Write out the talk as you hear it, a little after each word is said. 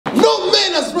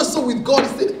man has wrestled with God. He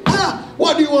said,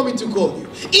 what do you want me to call you?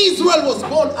 Israel was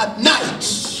born at night.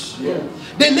 Yeah.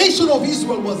 The nation of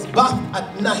Israel was birthed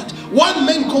at night. One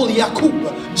man called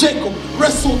Jacob,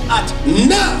 wrestled at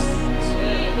night.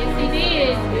 Yes, he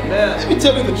did. Let me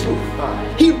tell you the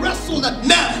truth. He wrestled at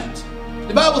night.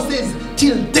 The Bible says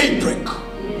till daybreak.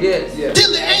 Yes, yes.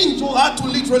 Till the angel had to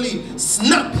literally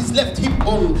snap his left hip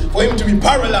bone for him to be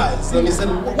paralyzed. And he said,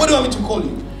 what do you want me to call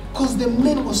you? Because the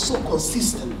man was so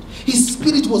consistent. His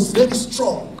spirit was very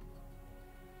strong.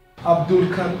 Abdul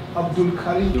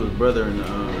Karim, brother in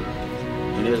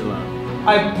Islam.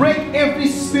 I break every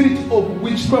spirit of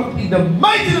witchcraft in the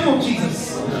mighty name of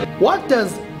Jesus. What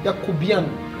does Yakubian?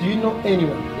 Do you know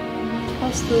anyone?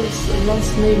 Pastor's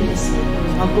last name is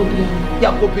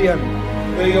Yakubian.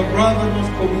 Your brother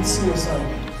must commit suicide.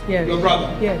 Yes. Your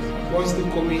brother? Yes. Wants to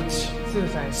commit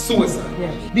Suicide.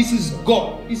 Yes. This is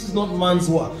God. This is not man's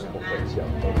work.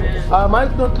 I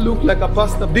might not look like a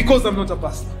pastor because I'm not a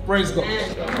pastor. Praise God.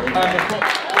 Praise the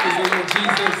Lord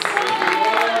Jesus.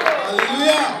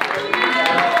 Hallelujah.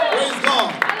 Praise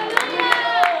God.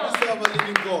 We serve a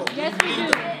living God. Yes, we do.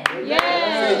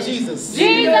 Yes. Say Jesus.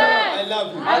 Jesus. I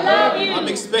love you. I love you. I'm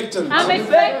expectant.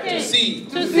 To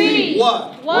see what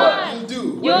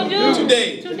you'll do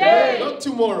today. Not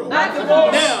tomorrow.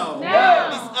 Now.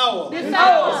 This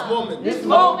hour. This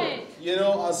moment. You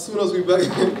know, as soon as we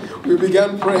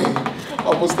began praying,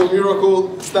 Apostle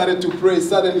Miracle started to pray.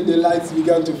 Suddenly the lights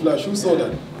began to flash. Who saw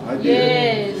that?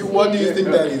 Yes. What do you think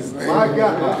that is? My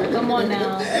God. Come on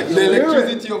now. The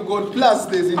electricity of God, plus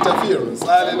there's interference.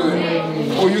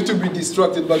 Hallelujah. For you to be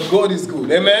distracted, but God is good.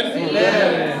 Amen?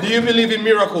 Amen. Do you believe in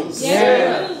miracles?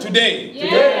 Yes. Today?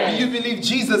 Yes. Do you believe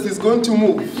Jesus is going to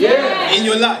move in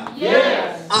your life?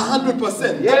 Yes.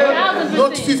 100%. Yes.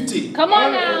 Not 50. Come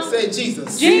on now. Say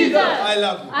Jesus. Jesus. I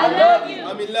love you. I love you.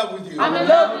 I'm in love with you. I'm in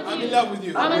love with you. I'm in love with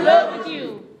you. I'm in love with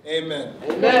you. Amen.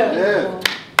 Amen.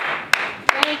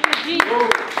 Thank you, Jesus.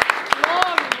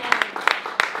 Glory,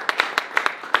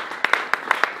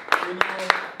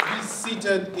 Be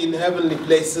seated in heavenly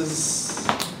places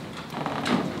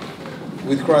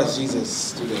with Christ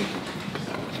Jesus today.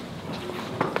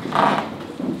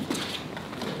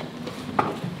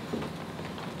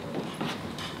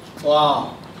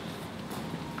 Wow.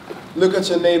 Look at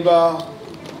your neighbor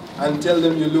and tell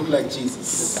them you look like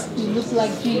Jesus. You look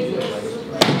like Jesus.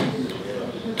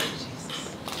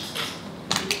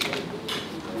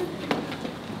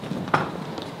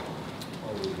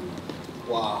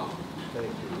 Wow.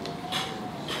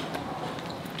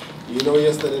 You know,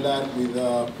 yesterday night with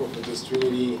Prophetess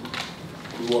Trinity,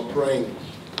 we were praying.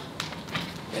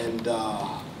 And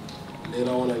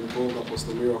later on I invoked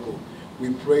Apostle Miracle.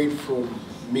 We prayed from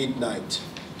midnight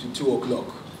to 2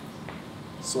 o'clock.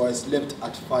 So I slept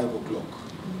at 5 o'clock.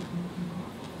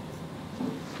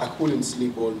 I couldn't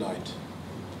sleep all night.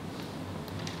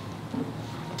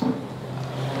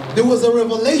 There was a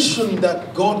revelation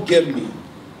that God gave me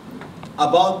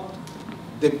about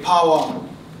the power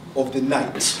of the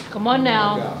night. Come on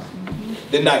now.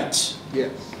 The night.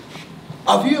 Yes.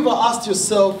 Have you ever asked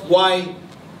yourself why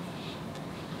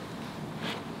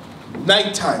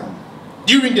nighttime,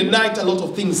 during the night a lot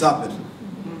of things happen?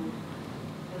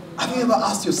 Have you ever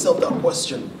asked yourself that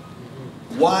question?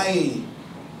 Why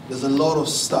there's a lot of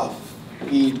stuff,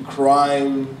 be it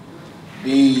crime,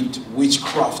 be it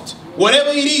witchcraft, whatever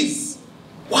it is,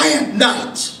 why at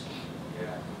night?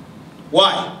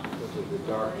 Why?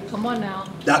 Come on now.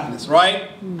 Darkness, right?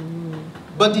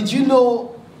 But did you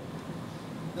know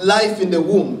life in the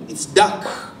womb, it's dark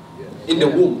in the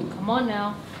womb. Come on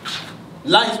now.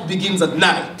 Life begins at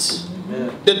night.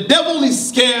 The devil is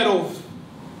scared of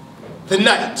the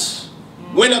night.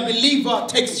 When a believer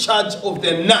takes charge of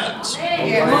the night.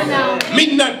 Come on now.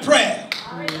 Midnight prayer.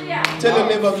 Tell your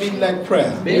neighbor midnight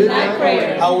prayer. Midnight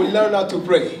prayer. I will learn how to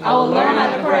pray. I will learn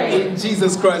how to pray. In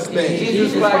Jesus Christ's name.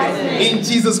 Jesus Christ's name. In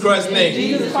Jesus Christ's name.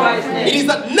 Jesus Christ's name. It is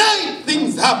at night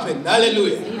things happen.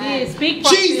 Hallelujah. It is. Speak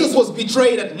Jesus was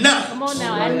betrayed at night. Come on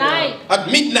now. At night. At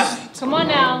midnight. Come on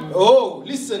now. Oh,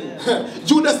 listen.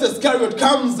 Judas Iscariot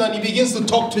comes and he begins to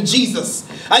talk to Jesus.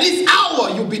 At this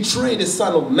hour you betray the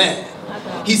Son of Man.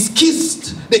 He's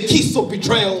kissed the kiss of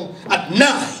betrayal at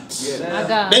night.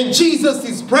 Then Jesus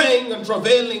is praying and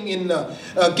travailing in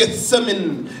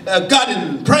Gethsemane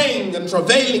garden, praying and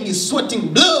travailing, he's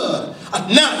sweating blood at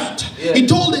night. He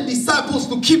told the disciples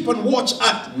to keep and watch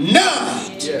at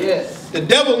night. The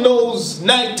devil knows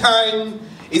nighttime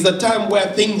is a time where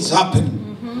things happen.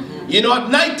 You know, at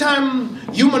nighttime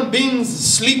human beings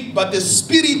sleep, but the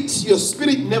spirit, your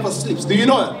spirit never sleeps. Do you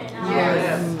know that?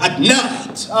 At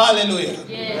night.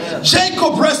 Hallelujah.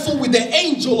 Jacob wrestled with the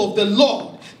angel of the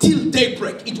Lord till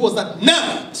daybreak. It was at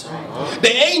night. The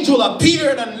angel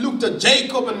appeared and looked at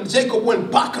Jacob, and Jacob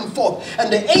went back and forth.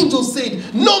 And the angel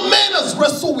said, no man has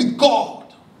wrestled with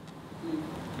God.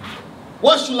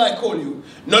 What should I call you?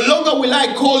 No longer will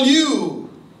I call you.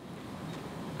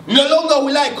 No longer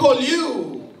will I call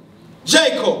you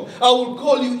Jacob. I will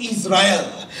call you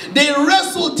Israel. They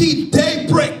wrestled till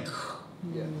daybreak.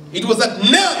 It was at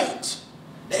night.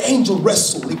 The angel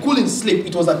wrestled. He couldn't sleep.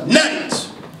 It was at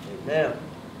night. Amen.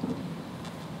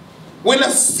 When a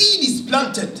seed is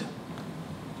planted,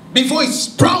 before it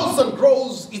sprouts and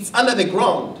grows, it's under the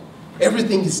ground.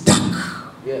 Everything is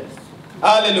dark. Yes.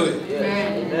 Hallelujah.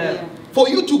 Yes. Amen. For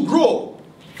you to grow,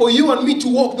 for you and me to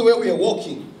walk the way we are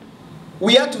walking,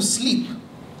 we have to sleep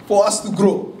for us to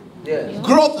grow. Yes.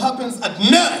 Growth happens at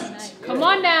night. Come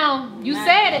on now. You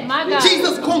said it, my God.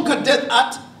 Jesus conquered death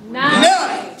at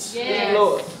night. Yes.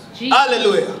 Lord. Jesus.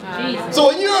 Hallelujah. Jesus. So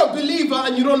when you're a believer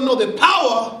and you don't know the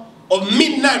power of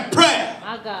midnight prayer,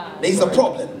 My God. there's a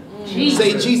problem. Jesus.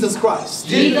 Say, Jesus Christ.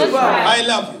 Jesus Christ. I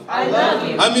love you. I love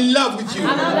you. I'm in love with you.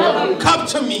 I'm in love with you.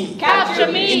 Capture me.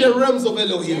 Capture me. In the realms of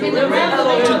Elohim. In the realms of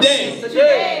Elohim. Today.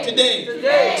 Today. Today.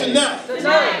 Today. Tonight.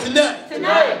 Tonight. Tonight.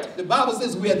 Tonight. The Bible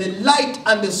says we are the light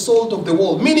and the salt of the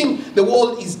world. Meaning the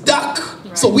world is dark.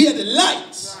 So we are the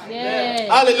light. Yes.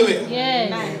 Hallelujah.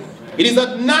 Yes. It is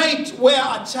at night where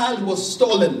a child was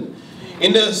stolen.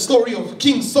 In the story of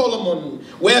King Solomon,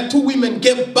 where two women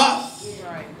gave birth.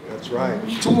 That's right.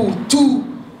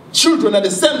 Two children at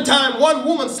the same time. One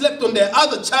woman slept on their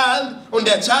other child, and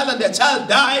their child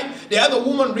died. The other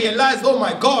woman realized, oh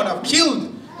my God, I've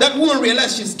killed. That woman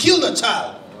realized she's killed a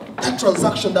child. That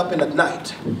transaction happened at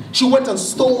night. She went and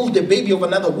stole the baby of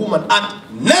another woman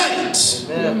at night.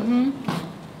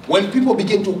 When people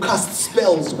begin to cast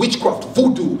spells, witchcraft,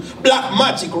 voodoo, black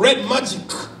magic, red magic,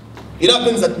 it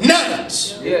happens at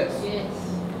night. Yes. Yes.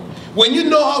 When you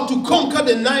know how to conquer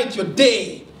the night, your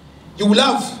day, you will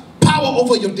have power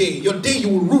over your day. Your day, you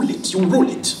will rule it. You will rule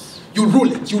it. You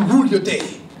rule it. You rule your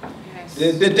day.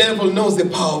 The devil knows the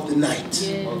power of the night.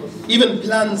 Yes. Even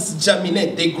plants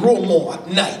germinate. They grow more at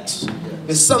night.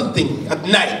 There's something at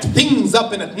night. Things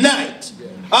happen at night.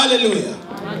 Hallelujah.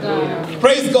 My God.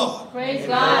 Praise God. Praise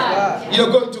God. You're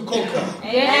going to conquer.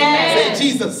 Yes. Say,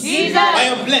 Jesus. Jesus. I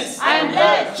am blessed. I am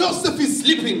blessed. Joseph is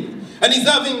sleeping and he's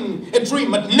having a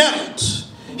dream at night.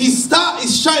 His star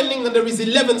is shining and there is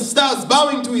 11 stars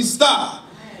bowing to his star.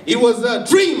 It was a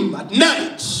dream at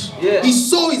night. Yeah. He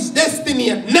saw his destiny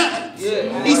at night.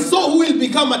 Yeah. He saw who he'll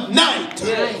become at night.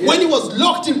 Yeah. When he was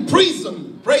locked in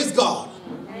prison. Praise God.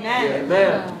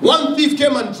 Amen. One thief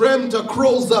came and dreamt a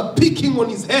crows are picking on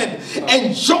his head.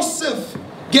 And Joseph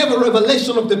gave a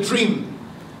revelation of the dream.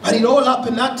 But it all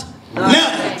happened at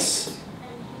night.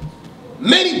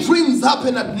 Many dreams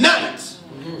happen at night.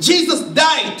 Jesus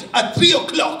died at 3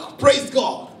 o'clock. Praise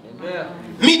God.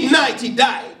 Amen. Midnight he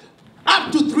died.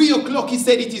 Up to 3 o'clock he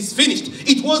said it is finished.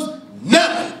 It was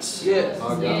night. Yes.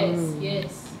 Yes.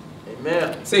 Yes.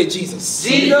 Amen. Say, Jesus.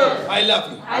 Jesus. I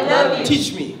love you. I love you.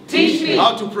 Teach me. Teach me.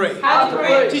 How to pray. How to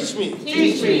pray. Teach me.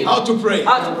 Teach me. How to pray.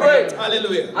 How to pray.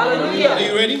 Hallelujah. Hallelujah. Are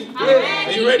you ready? Yes.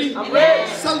 Are you ready? I'm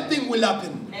ready. Something will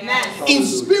happen. Amen. In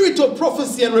spirit of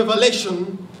prophecy and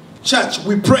revelation, church,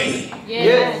 we pray.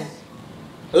 Yes.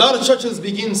 A lot of churches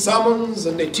begin sermons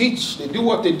and they teach, they do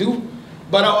what they do.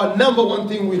 But our number one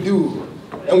thing we do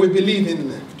and we believe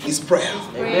in is prayer.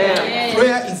 Amen.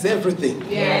 Prayer is everything.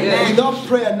 Yes. Without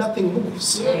prayer, nothing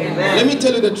moves. Amen. Let me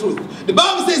tell you the truth. The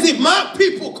Bible says, if my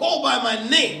people called by my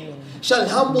name shall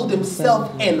humble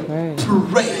themselves and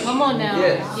pray. Come on now.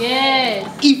 Yes.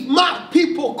 Yes. If my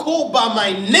people called by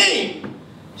my name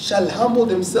shall humble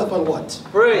themselves and what?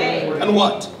 Pray. And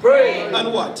what? Pray.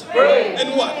 And what? Pray.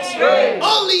 And what? Pray.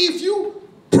 Only if you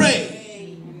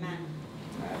pray.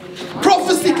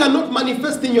 Prophecy cannot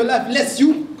manifest in your life unless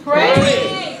you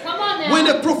pray. Come on now. When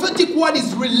a prophetic word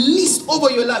is released over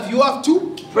your life, you have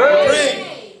to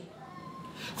Pray.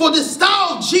 For the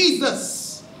star of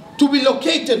Jesus to be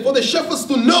located, for the shepherds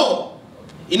to know,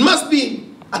 it must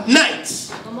be at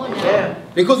night. Come on now. Yeah.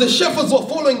 Because the shepherds were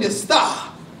following the star.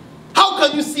 How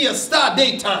can you see a star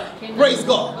daytime? Praise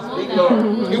God. Come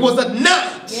on now. It was at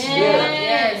night.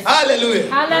 Yes. Hallelujah.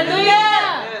 Hallelujah.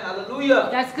 Amen. Hallelujah.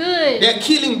 That's good. They're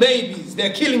killing babies.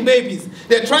 They're killing babies.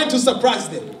 They're trying to surprise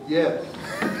them. Yeah.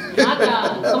 My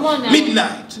God. Come on now.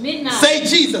 Midnight. Midnight. Say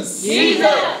Jesus. Jesus.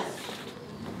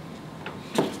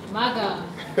 My God.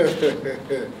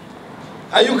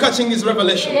 Are you catching this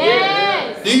revelation?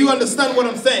 Yes. Do you understand what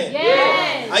I'm saying?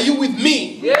 Yes. Are you with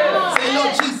me? Yes. Say,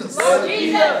 Lord Jesus, Lord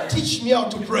Jesus. teach me how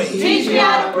to pray. Teach me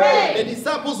how to The pray.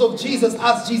 disciples of Jesus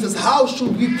asked Jesus, how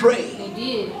should we pray? They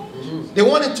did. They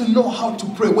wanted to know how to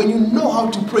pray. When you know how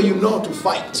to pray, you know how to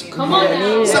fight. Come on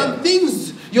now. Some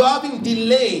things you're having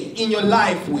delay in your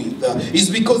life with is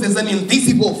because there's an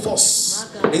invisible force.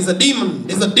 There's a demon.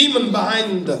 There's a demon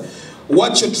behind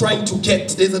what you're trying to get.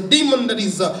 There's a demon that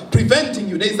is preventing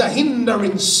you. There's a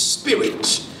hindering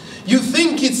spirit. You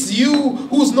think it's you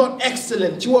who's not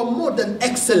excellent. You are more than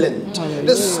excellent.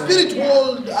 The spirit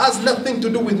world has nothing to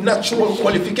do with natural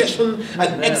qualification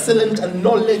and excellence and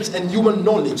knowledge and human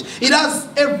knowledge. It has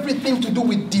everything to do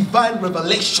with divine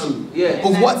revelation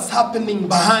of what's happening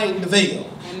behind the veil.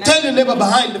 Tell your neighbor,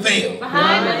 behind the veil.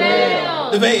 Behind the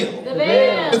veil. The veil. The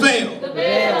veil. The veil. The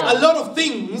veil. A lot of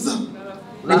things,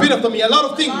 repeat after me, a lot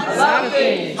of things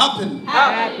happen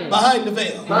behind the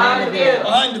veil. Behind the veil.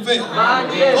 Behind the veil.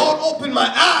 Behind the veil. God opened my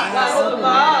eyes Open my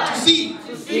eyes to see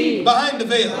to see behind the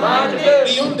veil, behind the veil.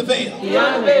 beyond the veil.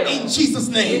 Beyond the veil. In Jesus'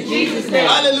 name. In Jesus' name.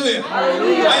 Hallelujah.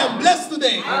 Hallelujah. I am blessed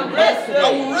today. I'm blessed today.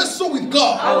 I will wrestle with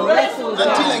God I will wrestle with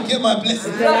until God. I get my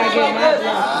blessing. Until I get my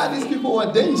blessing. These people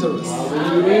were dangerous.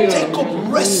 Jacob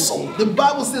wrestled. The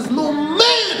Bible says no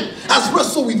man has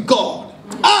wrestled with God.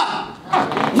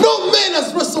 No man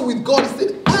has wrestled with God. He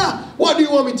said, what do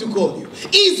you want me to call you?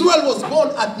 Israel was born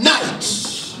at night.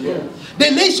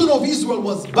 The nation of Israel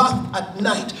was birthed at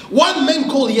night. One man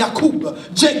called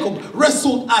Jacob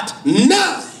wrestled at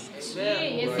night.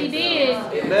 Yes, he did.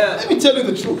 Amen. Let me tell you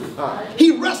the truth.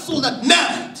 He wrestled at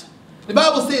night. The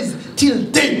Bible says till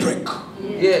daybreak.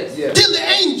 Yes. Till the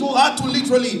angel had to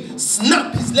literally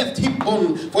snap his left hip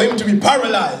bone for him to be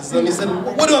paralyzed. And he said,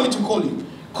 what do you want me to call you?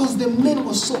 Because the man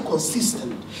was so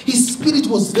consistent. His spirit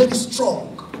was very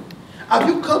strong. Have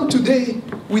you come today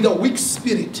with a weak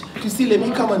spirit to see, let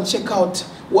me come and check out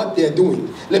what they're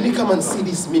doing? Let me come and see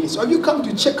this ministry. Have you come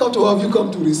to check out or have you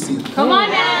come to receive? Come on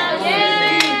now.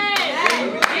 Yes.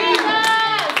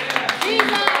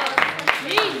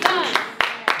 Jesus.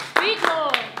 Speak,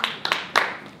 Lord.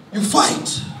 You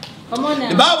fight. Come on now.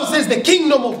 The Bible says the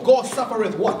kingdom of God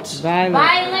suffereth what?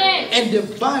 Violence. And the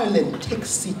violent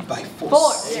takes it by force.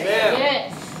 Force.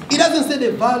 Yes. It doesn't say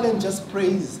the violent just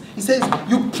prays. It says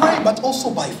you pray but also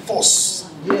by force.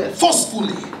 Yes.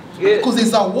 Forcefully. Yes. Because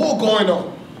there's a war going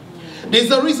on.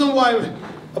 There's a reason why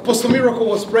Apostle Miracle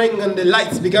was praying and the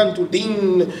lights began to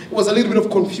dim. It was a little bit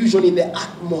of confusion in the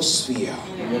atmosphere.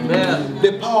 Amen.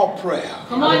 The power of prayer.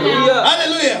 Come on now.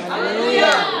 Hallelujah.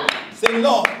 Hallelujah. Say,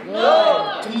 Lord,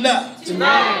 Lord,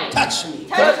 tonight, touch me.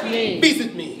 touch me.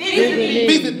 Visit me. Visit me.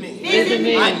 Visit me. Visit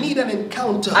me. I need an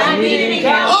encounter. I need an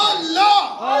encounter. Oh Lord.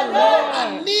 Oh Lord.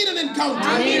 I need an encounter.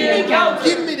 I need an encounter.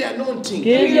 Give me the anointing.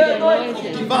 Give me the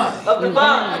anointing Divine. of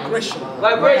divine Aggression.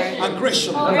 vibration.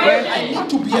 Aggression. Aggression. I need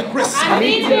to be aggressive. I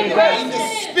need to be In the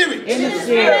aggressive. spirit. In the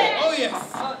spirit. Oh yes.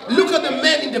 Look at the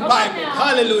man in the Bible.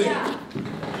 Hallelujah.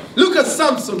 Look at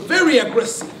Samson. Very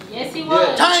aggressive. Yes, he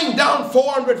was. Tying down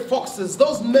 400 foxes.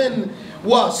 Those men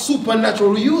were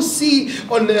supernatural. You see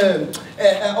on the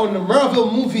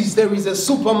Marvel movies there is a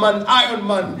Superman, Iron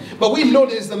Man, but we know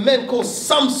there is a man called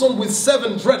Samson with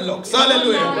 7 dreadlocks.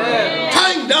 Hallelujah. Amen.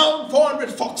 Tying down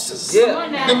 400 foxes.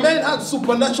 Yeah. The man had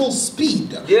supernatural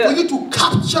speed. Yeah. For you to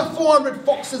capture 400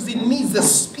 foxes, it needs the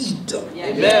speed.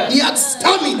 Amen. He had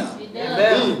stamina.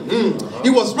 Amen. He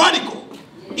was radical.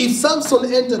 If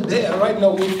Samson entered there right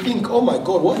now, we think, oh my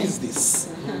God, what is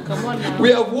this? Come on now.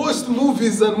 We have watched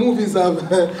movies and movies and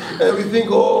we think,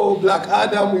 oh, Black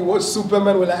Adam, we watch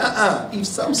Superman. We're like, If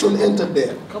Samson entered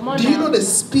there, Come on do you now. know the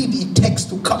speed it takes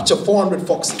to capture 400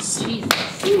 foxes? Jesus.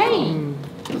 Hey.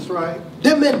 That's right.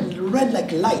 That man ran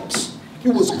like light. He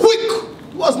was quick.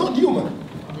 He was not human.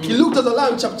 He looked at the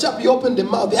lion, chap chap, he opened the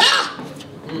mouth.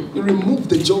 He removed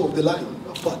the jaw of the lion.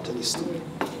 But and he stood.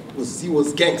 He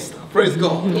was gangster. Praise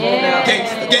God. Yeah.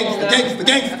 Gangster.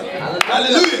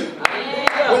 Hallelujah.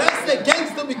 When I say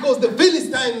gangster, because the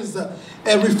Philistines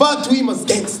referred to him as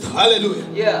gangster. Hallelujah.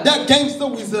 Yeah. That gangster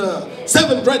with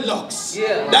 7 dreadlocks.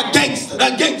 Yeah. That gangster.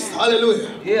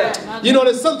 Hallelujah. Yeah. You know,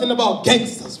 there's something about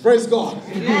gangsters. Praise God.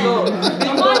 Lord.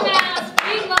 Come on now.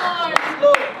 Speak,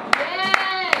 Lord.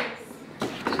 Yes.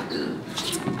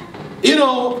 You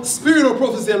know, spirit of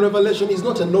prophecy and revelation is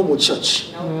not a normal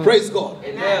church. Praise God.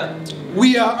 Amen.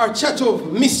 We are a church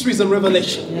of mysteries and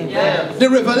revelation. Yes. The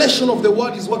revelation of the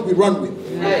word is what we run with.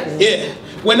 Yes. Yeah.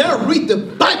 When I read the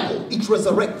Bible, it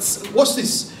resurrects. Watch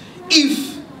this.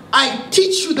 If I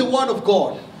teach you the word of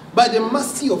God by the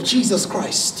mercy of Jesus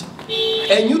Christ,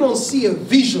 and you don't see a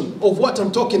vision of what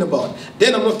I'm talking about,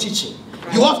 then I'm not teaching.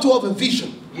 You have to have a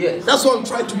vision. Yes. That's why I'm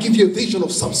trying to give you a vision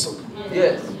of Samson.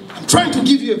 Yes. I'm trying to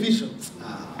give you a vision.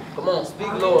 Come on,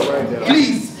 speak, Lord.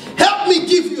 Please, help me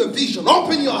give you a vision.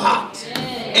 Open your heart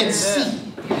and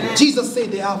see. Jesus said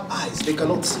they have eyes, they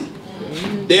cannot see.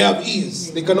 They have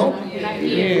ears, they cannot.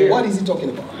 What is he talking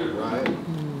about?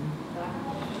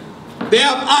 They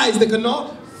have eyes, they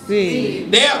cannot. See.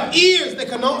 They have ears, they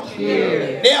cannot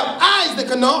hear. They have eyes, they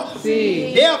cannot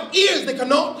see. They have ears, they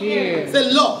cannot hear.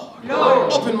 Say, Lord,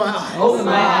 open my eyes. Open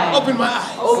my eyes. Open my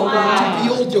eyes. Open my eyes. To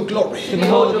behold your glory. To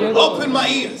behold your glory. Open my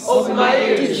ears. Open my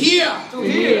ears. To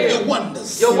hear your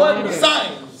wonders. Your wonders.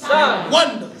 Signs.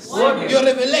 Wonders. Your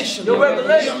revelation. Your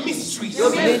revelation. Your mysteries.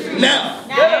 Your mysteries. Now.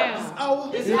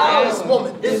 This hour. This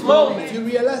moment. This moment. If you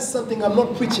realize something, I'm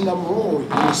not preaching, I'm roaring in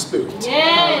the spirit.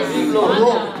 Yes. I'm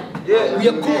roaring. Yeah. We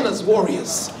are called as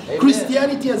warriors. Amen.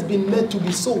 Christianity has been made to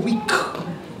be so weak.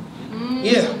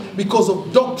 Yeah, because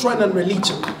of doctrine and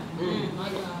religion.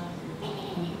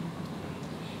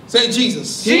 Say,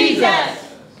 Jesus. Jesus.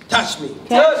 Touch me.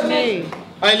 Touch me.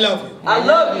 I love you I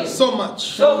love you so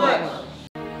much. so much.